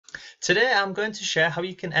Today I'm going to share how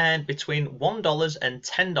you can earn between $1 and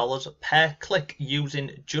 $10 per click using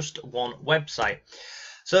just one website.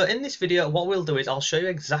 So in this video what we'll do is I'll show you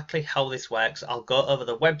exactly how this works. I'll go over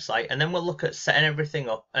the website and then we'll look at setting everything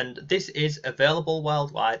up, and this is available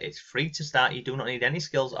worldwide. It's free to start. You do not need any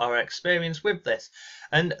skills or experience with this.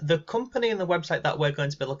 And the company and the website that we're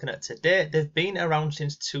going to be looking at today, they've been around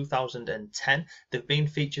since 2010. They've been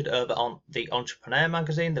featured over on the Entrepreneur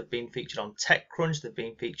magazine, they've been featured on TechCrunch, they've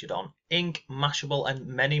been featured on Inc, Mashable and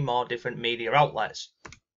many more different media outlets.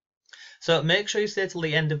 So make sure you stay till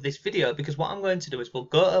the end of this video, because what I'm going to do is we'll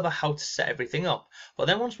go over how to set everything up. But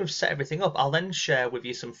then once we've set everything up, I'll then share with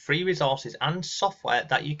you some free resources and software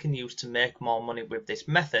that you can use to make more money with this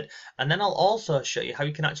method. And then I'll also show you how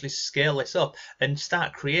you can actually scale this up and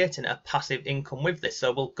start creating a passive income with this.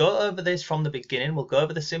 So we'll go over this from the beginning. We'll go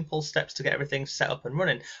over the simple steps to get everything set up and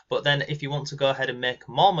running. But then if you want to go ahead and make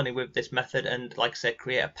more money with this method and, like I say,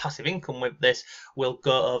 create a passive income with this, we'll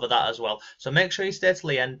go over that as well. So make sure you stay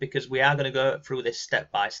till the end, because we are going to go through this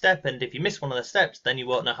step by step, and if you miss one of the steps then you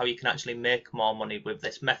won't know how you can actually make more money with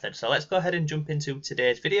this method. So let's go ahead and jump into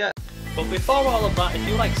today's video. But before all of that, if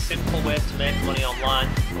you like simple ways to make money online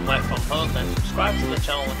and work from home, then subscribe to the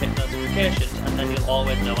channel and hit notifications, and then you'll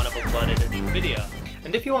always know when I've uploaded a new video.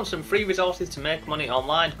 And if you want some free resources to make money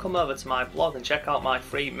online, come over to my blog and check out my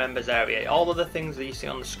free members area. All of the things that you see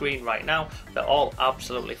on the screen right now, they're all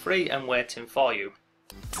absolutely free and waiting for you.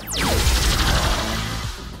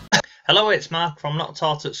 Hello, it's Mark from Not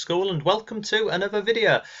Taught at School, and welcome to another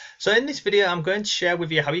video. So in this video I'm going to share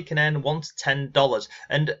with you how you can earn $1 to $10.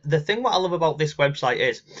 And the thing what I love about this website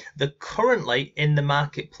is they're currently in the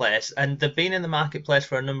marketplace, and they've been in the marketplace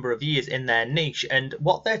for a number of years in their niche, and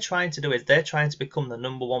what they're trying to do is they're trying to become the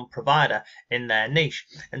 #1 provider in their niche.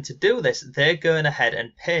 And to do this, they're going ahead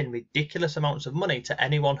and paying ridiculous amounts of money to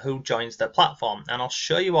anyone who joins their platform, and I'll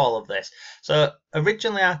show you all of this. So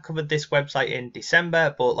originally I covered this website in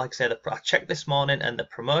December, but like I said, I checked this morning and the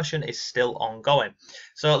promotion is still ongoing.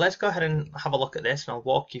 So let's go ahead and have a look at this, and I'll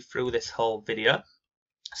walk you through this whole video.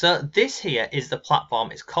 So this here is the platform.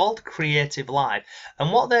 It's called Creative Live,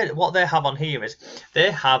 and what they have on here is they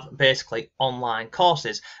have basically online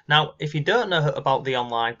courses. Now if you don't know about the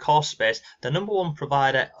online course space, the #1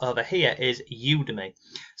 provider over here is Udemy.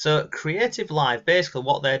 So Creative Live, basically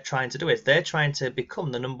what they're trying to do is they're trying to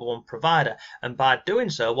become the #1 provider, and by doing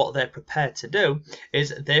so what they're prepared to do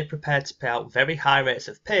is they're prepared to pay out very high rates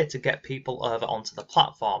of pay to get people over onto the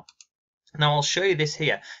platform. Now I'll show you this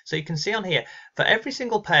here. So you can see on here, for every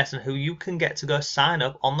single person who you can get to go sign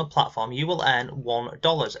up on the platform, you will earn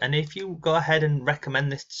 $1. And if you go ahead and recommend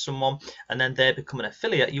this to someone and then they become an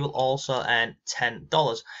affiliate, you will also earn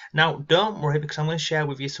 $10. Now don't worry, because I'm going to share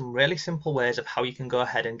with you some really simple ways of how you can go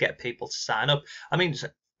ahead and get people to sign up. I mean,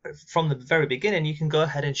 from the very beginning, you can go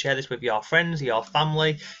ahead and share this with your friends, your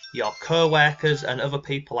family, your co-workers and other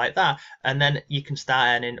people like that, and then you can start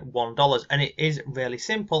earning $1. And it is really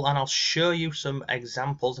simple, and I'll show you some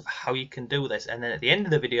examples of how you can do this, and then at the end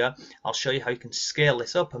of the video I'll show you how you can scale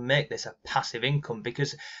this up and make this a passive income,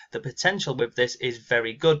 because the potential with this is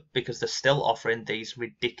very good, because they're still offering these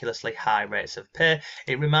ridiculously high rates of pay.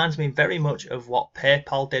 It reminds me very much of what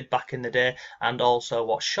PayPal did back in the day, and also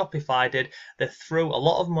what Shopify did. They threw a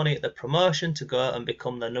lot of money at the promotion to go and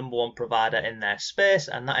become the #1 provider in their space,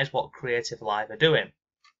 and that is what Creative Live are doing.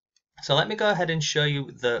 So let me go ahead and show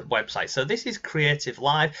you the website. So this is Creative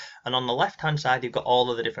Live, and on the left hand side you've got all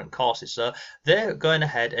of the different courses. So they're going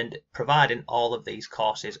ahead and providing all of these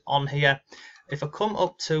courses on here. If I come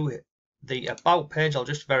up to the about page, I'll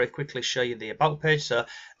just very quickly show you the about page. So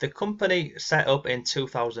the company set up in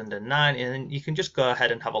 2009, and you can just go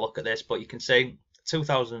ahead and have a look at this, but you can see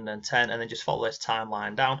 2010 and then just follow this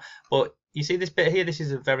timeline down. But you see this bit here, this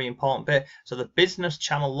is a very important bit. So the business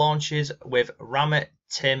channel launches with Ramit,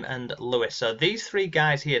 Tim and Lewis. So these three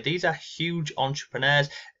guys here, these are huge entrepreneurs,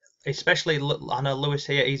 especially I know Lewis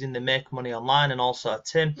here, he's in the Make Money Online, and also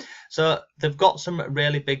Tim. So they've got some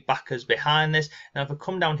really big backers behind this. Now if I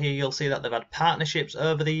come down here, you'll see that they've had partnerships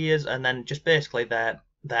over the years, and then just basically their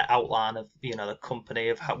outline of, you know, the company,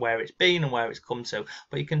 of where it's been and where it's come to.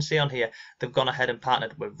 But you can see on here they've gone ahead and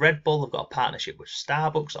partnered with Red Bull. They've got a partnership with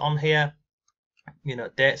Starbucks on here, you know,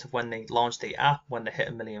 dates of when they launched the app, when they hit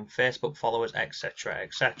 1 million Facebook followers, etc,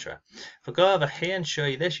 etc. If I go over here and show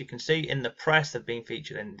you this, you can see in the press they've been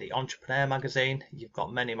featured in the Entrepreneur magazine. You've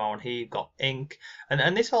got many more on here. You've got Inc,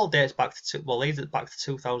 and this all dates back to, well, these are back to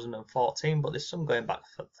 2014, but there's some going back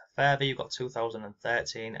further. You've got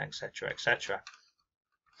 2013, etc, etc.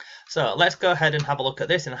 So let's go ahead and have a look at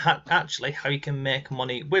this, and actually how you can make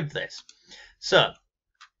money with this. So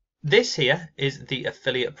this here is the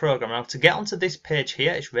affiliate program. Now to get onto this page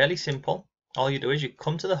here, it's really simple. All you do is you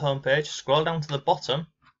come to the home page, scroll down to the bottom,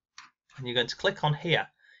 and you're going to click on here.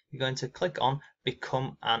 You're going to click on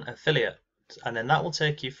Become an Affiliate, and then that will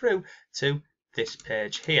take you through to this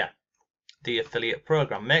page here, the affiliate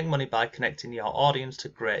program. Make money by connecting your audience to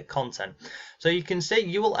great content. So you can see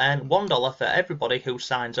you will earn $1 for everybody who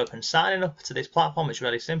signs up, and signing up to this platform is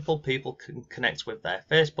really simple. People can connect with their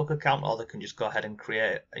Facebook account, or they can just go ahead and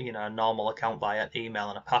create a normal account via email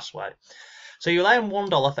and a password. So you'll earn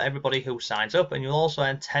 $1 for everybody who signs up, and you'll also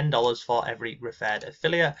earn $10 for every referred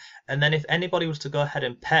affiliate. And then if anybody was to go ahead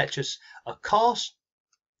and purchase a course,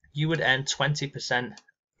 you would earn 20%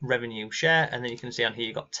 revenue share, and then you can see on here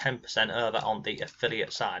you got 10% over on the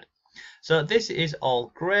affiliate side. So this is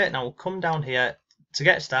all great. Now we'll come down here. To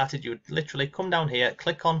get started, you would literally come down here,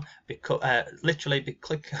 click on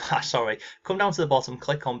come down to the bottom,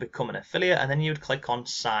 click on Become an Affiliate, and then you would click on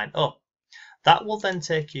Sign Up. That will then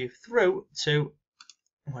take you through to,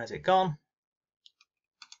 where's it gone?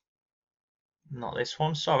 Not this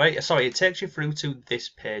one, sorry, it takes you through to this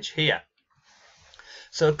page here.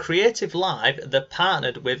 So Creative Live, they're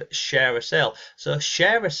partnered with Share a Sale. So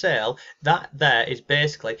Share a Sale, that there is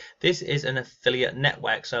basically, this is an affiliate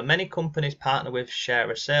network. So many companies partner with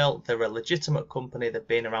Share a Sale. They're a legitimate company. They've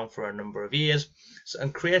been around for a number of years. So,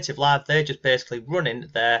 and Creative Live, they're just basically running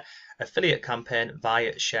their affiliate campaign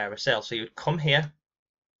via Share a Sale. So you'd come here,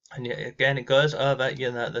 and again it goes over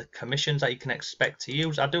the commissions that you can expect to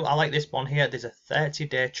use. I like this one here. There's a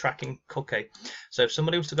 30-day tracking cookie. So if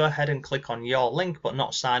somebody was to go ahead and click on your link but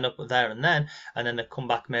not sign up there and then they come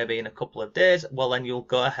back maybe in a couple of days, well then you'll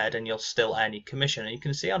go ahead and you'll still earn your commission. And you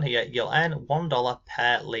can see on here you'll earn $1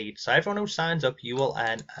 per lead. So everyone who signs up, you will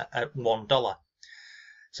earn $1.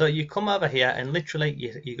 So you come over here and literally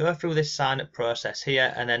you go through this sign up process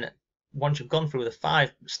here, and then once you've gone through the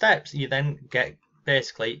 5 steps, you then get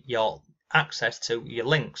basically your access to your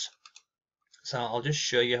links. So I'll just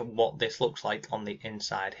show you what this looks like on the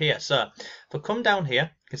inside here. So if I come down here,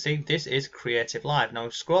 you can see this is Creative Live. Now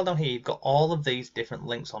scroll down here, you've got all of these different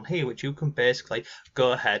links on here which you can basically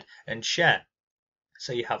go ahead and share.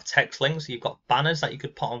 So you have text links, you've got banners that you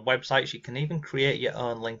could put on websites, you can even create your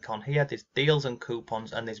own link on here. There's deals and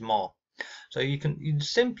coupons, and there's more. So you'd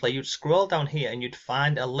scroll down here and you'd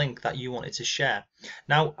find a link that you wanted to share.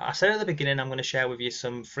 Now I said at the beginning I'm going to share with you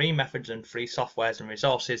some free methods and free softwares and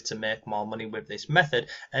resources to make more money with this method,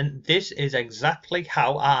 and this is exactly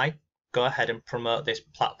how I go ahead and promote this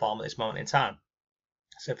platform at this moment in time.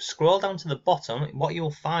 So if you scroll down to the bottom, what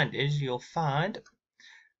you'll find is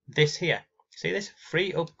this here. See this?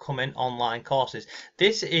 Free upcoming online courses.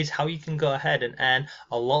 This is how you can go ahead and earn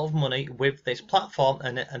a lot of money with this platform,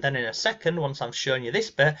 and then in a second, once I've shown you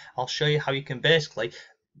this bit, I'll show you how you can basically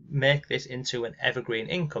make this into an evergreen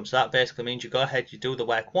income. So that basically means you go ahead, you do the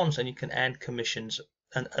work once, and you can earn commissions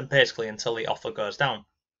and basically until the offer goes down.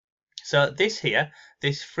 So this here,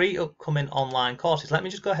 this free upcoming online courses, let me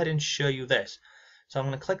just go ahead and show you this. So I'm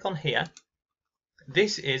going to click on here.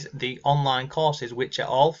 This is the online courses which are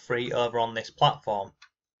all free over on this platform.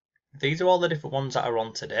 These are all the different ones that are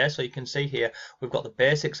on today. So you can see here we've got the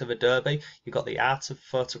basics of Adobe, you've got the art of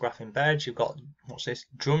photographing birds, you've got what's this,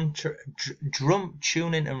 drum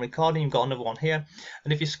tuning and recording, you've got another one here.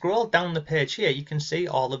 And if you scroll down the page here, you can see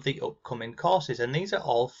all of the upcoming courses, and these are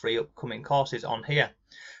all free upcoming courses on here.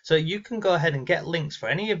 So you can go ahead and get links for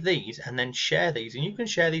any of these and then share these, and you can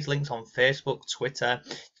share these links on Facebook, Twitter,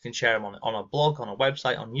 you can share them on a blog, on a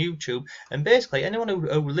website, on YouTube, and basically anyone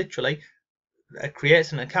who literally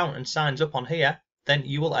creates an account and signs up on here, then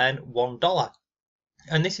you will earn $1.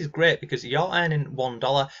 And this is great because you're earning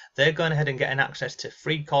 $1, they're going ahead and getting access to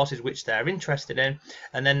free courses which they're interested in,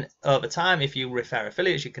 and then over time if you refer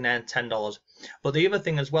affiliates you can earn $10. But the other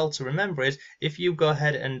thing as well to remember is if you go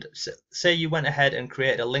ahead and say you went ahead and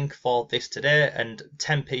created a link for this today and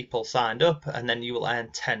 10 people signed up, and then you will earn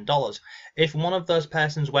 $10. If one of those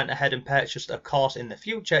persons went ahead and purchased a course in the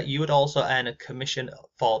future, you would also earn a commission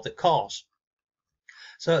for the course.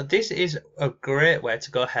 So this is a great way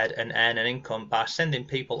to go ahead and earn an income by sending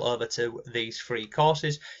people over to these free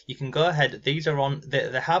courses. You can go ahead, these are on,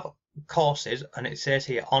 they have courses, and it says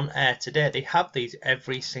here on air today, they have these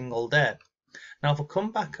every single day. Now if I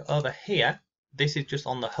come back over here, this is just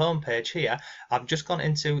on the home page here, I've just gone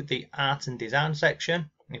into the art and design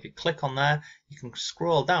section. If you click on there, you can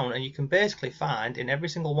scroll down and you can basically find in every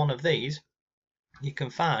single one of these, you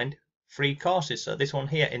can find free courses. So this one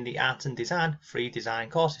here in the art and design, free design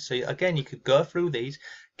courses. So again, you could go through these,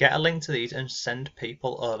 get a link to these and send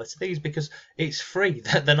people over to these because it's free.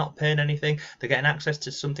 They're not paying anything. They're getting access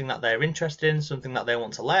to something that they're interested in, something that they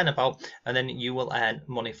want to learn about, and then you will earn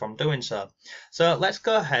money from doing so. So let's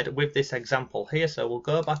go ahead with this example here. So we'll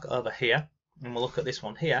go back over here and we'll look at this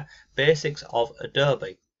one here, basics of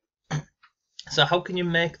Adobe. So how can you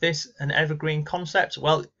make this an evergreen concept?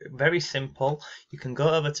 Well, very simple. You can go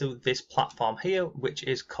over to this platform here, which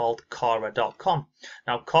is called Quora.com.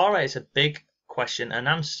 Now, Quora is a big question and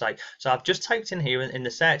answer site. So I've just typed in here in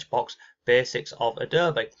the search box, basics of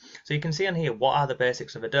Adobe. So you can see on here, what are the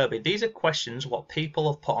basics of Adobe? These are questions what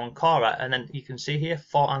people have put on Quora, and then you can see here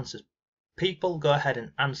 4 answers. People go ahead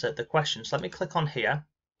and answer the questions. Let me click on here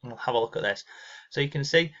and we'll have a look at this. So you can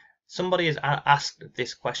see somebody has asked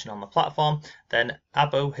this question on the platform, then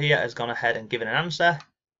Abu here has gone ahead and given an answer,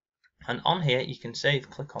 and on here you can see,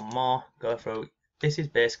 click on more, go through, this is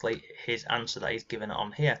basically his answer that he's given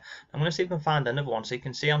on here. I'm going to see if I can find another one. So you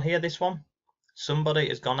can see on here this one, somebody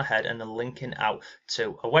has gone ahead and they're linking out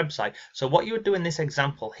to a website. So what you would do in this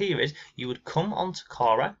example here is you would come onto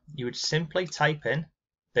Quora, you would simply type in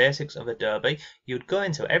basics of Adobe, you would go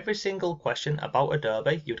into every single question about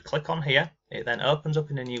Adobe, you would click on here, it then opens up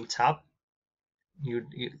in a new tab. You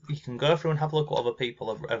can go through and have a look what other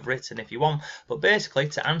people have written if you want, but basically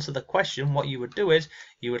to answer the question, what you would do is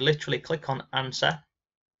you would literally click on answer.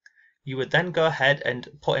 You would then go ahead and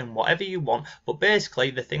put in whatever you want, but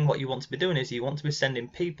basically the thing what you want to be doing is you want to be sending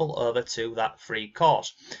people over to that free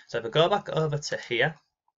course. So if I go back over to here,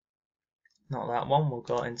 not that one, we'll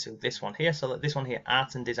go into this one here. So this one here,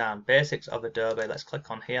 art and design, basics of Adobe. Let's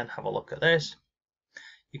click on here and have a look at this.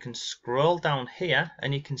 You can scroll down here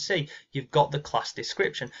and you can see you've got the class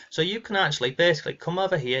description. So you can actually basically come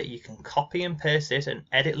over here, you can copy and paste this and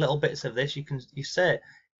edit little bits of this. You say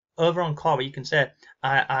over on Quora, you can say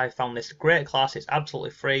I found this great class, it's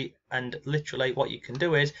absolutely free, and literally what you can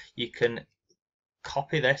do is you can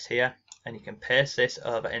copy this here and you can paste this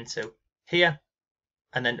over into here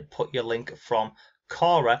and then put your link from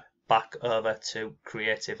Quora back over to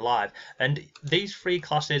Creative Live. And these free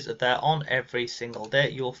classes, they're on every single day.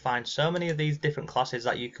 You'll find so many of these different classes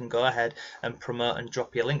that you can go ahead and promote and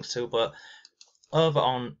drop your links to. But over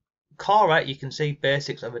on Quora, you can see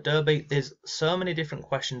basics of Adobe. There's so many different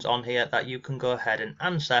questions on here that you can go ahead and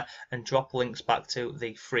answer and drop links back to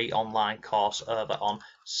the free online course over on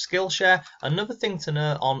Skillshare. Another thing to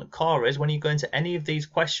know on Quora is when you go into any of these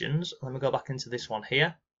questions, let me go back into this one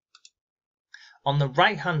here. On the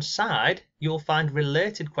right hand side, you'll find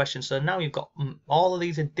related questions. So now you've got all of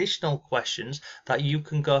these additional questions that you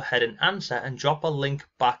can go ahead and answer and drop a link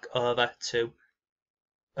back over to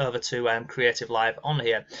Creative Live on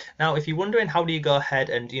here. Now if you're wondering how do you go ahead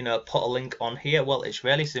and put a link on here, well, it's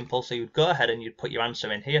really simple. So you'd go ahead and you'd put your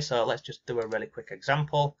answer in here. So let's just do a really quick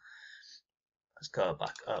example. Let's go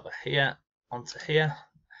back over here onto here.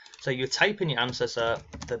 So you type in your answer, so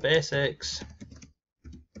the basics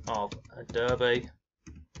of Adobe.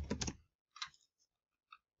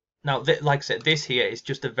 Now, like I said, this here is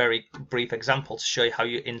just a very brief example to show you how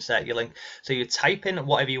you insert your link. So you type in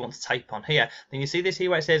whatever you want to type on here. Then you see this here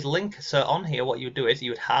where it says link. So on here, what you would do is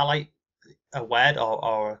you would highlight a word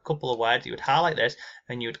or a couple of words. You would highlight this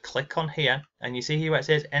and you would click on here. And you see here where it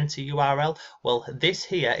says enter URL. Well, this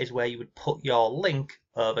here is where you would put your link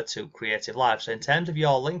over to Creative Live. So in terms of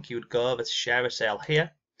your link, you would go over to share a sale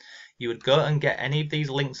here. You would go and get any of these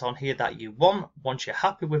links on here that you want. Once you're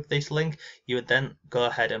happy with this link, you would then go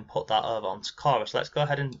ahead and put that over onto Quora. So let's go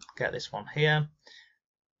ahead and get this one here.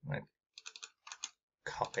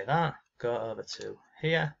 Copy that, go over to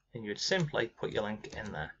here, and you would simply put your link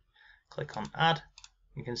in there. Click on add.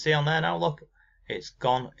 You can see on there now, look, it's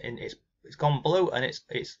gone in, it's gone blue, and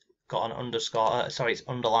it's got an underscore, sorry, it's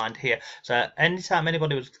underlined here. So anytime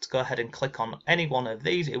anybody was to go ahead and click on any one of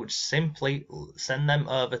these, it would simply send them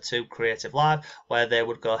over to Creative Live, where they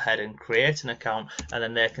would go ahead and create an account, and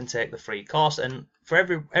then they can take the free course. And for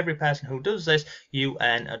every person who does this, you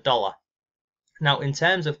earn $1. Now, in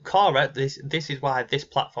terms of Quora, this is why this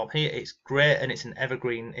platform here, it's great, and it's an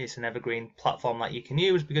evergreen platform that you can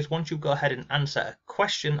use, because once you go ahead and answer a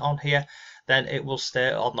question on here, then it will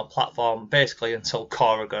stay on the platform basically until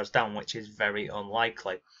Quora goes down, which is very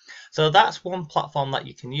unlikely. So that's one platform that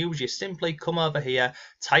you can use. You simply come over here,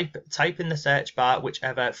 type in the search bar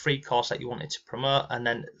whichever free course that you wanted to promote, and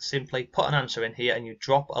then simply put an answer in here, and you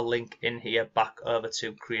drop a link in here back over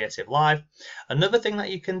to Creative Live. Another thing that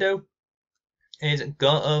you can do is go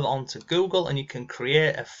over onto Google and you can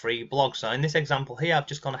create a free blog. So in this example here, I've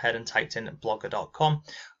just gone ahead and typed in blogger.com,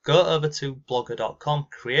 go over to blogger.com,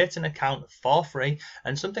 create an account for free,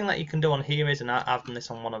 and something that you can do on here is, and I've done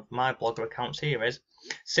this on one of my Blogger accounts here, is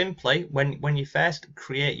simply when you first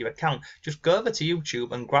create your account, just go over to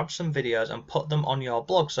YouTube and grab some videos and put them on your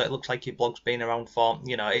blog so it looks like your blog's been around for,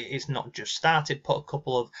 you know, it's not just started. Put a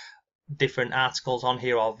couple of different articles on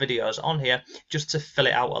here or videos on here just to fill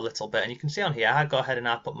it out a little bit. And you can see on here, I go ahead and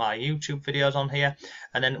I put my YouTube videos on here,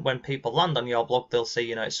 and then when people land on your blog, they'll see,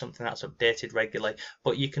 you know, it's something that's updated regularly.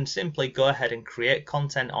 But you can simply go ahead and create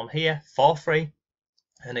content on here for free,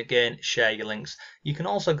 and again, share your links. You can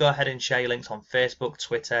also go ahead and share your links on Facebook,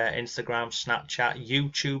 Twitter, Instagram, Snapchat,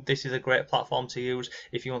 YouTube. This is a great platform to use.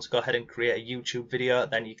 If you want to go ahead and create a YouTube video,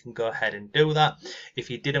 then you can go ahead and do that.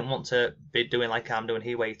 If you didn't want to be doing like I'm doing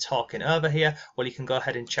here, where you're talking over here, well, you can go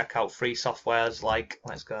ahead and check out free softwares like,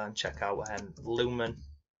 let's go and check out Lumen.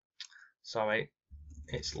 Sorry,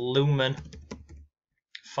 it's Lumen.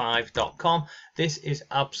 5.com. This is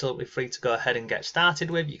absolutely free to go ahead and get started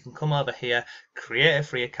with. You can come over here, create a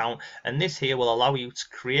free account, and this here will allow you to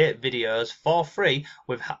create videos for free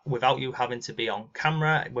without you having to be on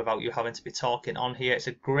camera, without you having to be talking on here. It's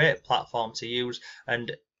a great platform to use,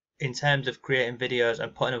 and in terms of creating videos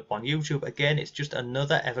and putting up on YouTube, again, it's just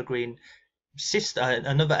another evergreen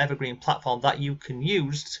platform that you can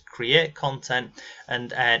use to create content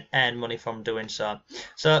and earn money from doing so.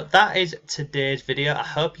 So that is today's video. I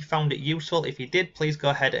hope you found it useful. If you did, please go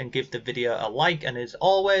ahead and give the video a like, and as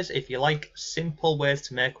always, if you like simple ways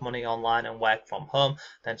to make money online and work from home,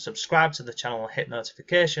 then subscribe to the channel and hit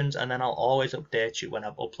notifications, and then I'll always update you when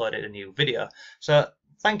I've uploaded a new video. So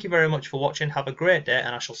thank you very much for watching. Have a great day,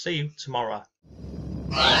 and I shall see you tomorrow.